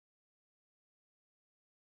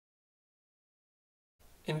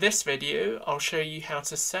In this video, I'll show you how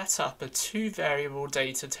to set up a two-variable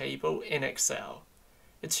data table in Excel.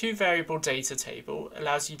 A two-variable data table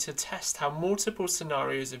allows you to test how multiple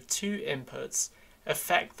scenarios of two inputs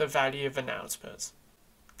affect the value of an output.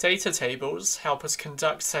 Data tables help us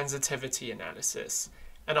conduct sensitivity analysis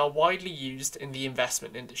and are widely used in the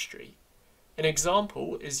investment industry. An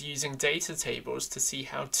example is using data tables to see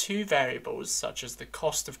how two variables such as the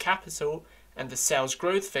cost of capital and the sales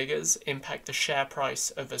growth figures impact the share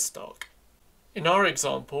price of a stock. In our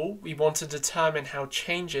example, we want to determine how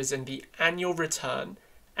changes in the annual return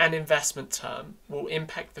and investment term will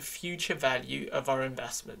impact the future value of our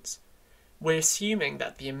investments. We're assuming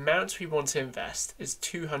that the amount we want to invest is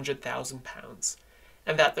 £200,000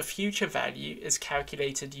 and that the future value is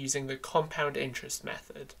calculated using the compound interest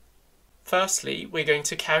method. Firstly, we're going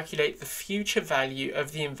to calculate the future value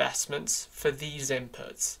of the investments for these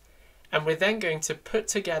inputs, and we're then going to put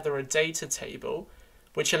together a data table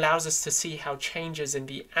which allows us to see how changes in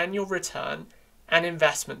the annual return and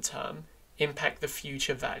investment term impact the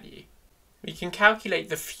future value. We can calculate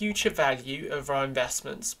the future value of our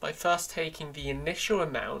investments by first taking the initial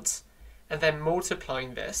amount and then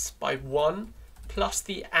multiplying this by 1 plus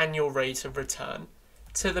the annual rate of return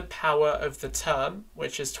to the power of the term,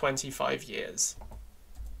 which is 25 years.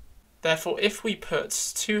 Therefore, if we put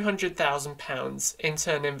 £200,000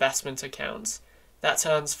 into an investment account that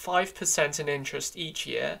earns 5% in interest each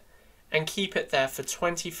year and keep it there for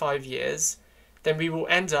 25 years, then we will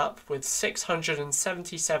end up with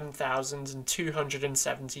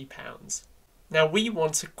 £677,270. Now we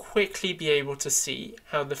want to quickly be able to see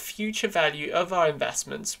how the future value of our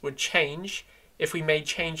investments would change if we made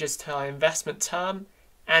changes to our investment term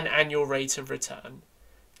and annual rate of return.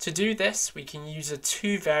 To do this, we can use a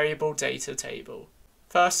two-variable data table.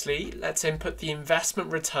 Firstly, let's input the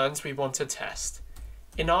investment returns we want to test.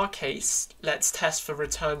 In our case, let's test for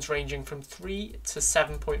returns ranging from 3 to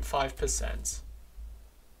 7.5%.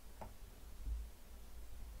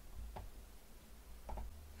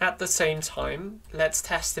 At the same time, let's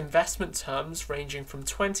test investment terms ranging from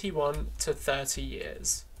 21 to 30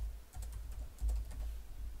 years.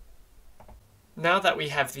 Now that we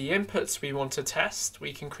have the inputs we want to test,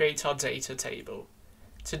 we can create our data table.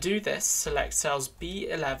 To do this, select cells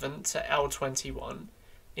B11 to L21,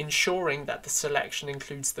 ensuring that the selection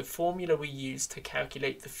includes the formula we used to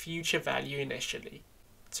calculate the future value initially.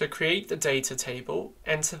 To create the data table,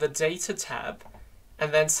 enter the Data tab,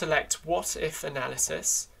 and then select What If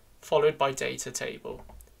Analysis, followed by Data Table.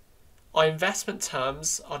 Our investment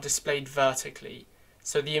terms are displayed vertically,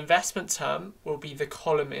 so the investment term will be the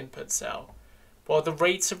column input cell, while the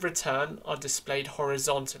rates of return are displayed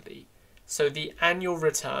horizontally, so the annual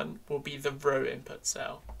return will be the row input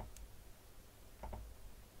cell.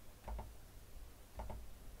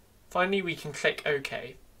 Finally, we can click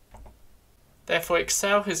OK. Therefore,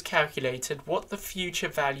 Excel has calculated what the future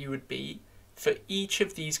value would be for each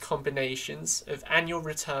of these combinations of annual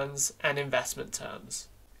returns and investment terms.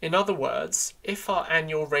 In other words, if our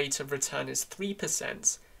annual rate of return is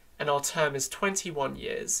 3% and our term is 21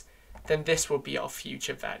 years, then this will be our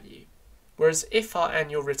future value. Whereas if our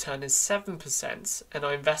annual return is 7% and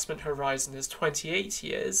our investment horizon is 28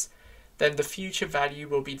 years, then the future value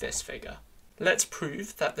will be this figure. Let's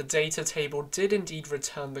prove that the data table did indeed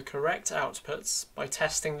return the correct outputs by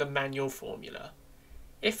testing the manual formula.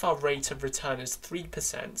 If our rate of return is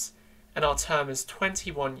 3% and our term is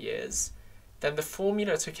 21 years, then the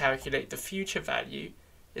formula to calculate the future value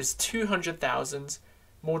is 200,000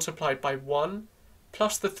 multiplied by 1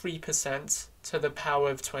 plus the 3% to the power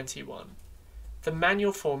of 21. The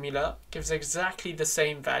manual formula gives exactly the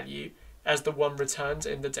same value as the one returned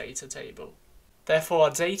in the data table. Therefore,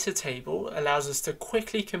 our data table allows us to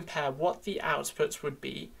quickly compare what the outputs would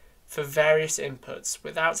be for various inputs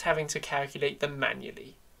without having to calculate them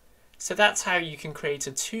manually. So that's how you can create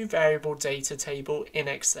a two-variable data table in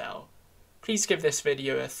Excel. Please give this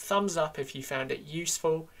video a thumbs up if you found it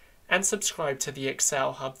useful, and subscribe to the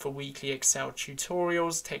Excel Hub for weekly Excel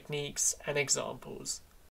tutorials, techniques, and examples.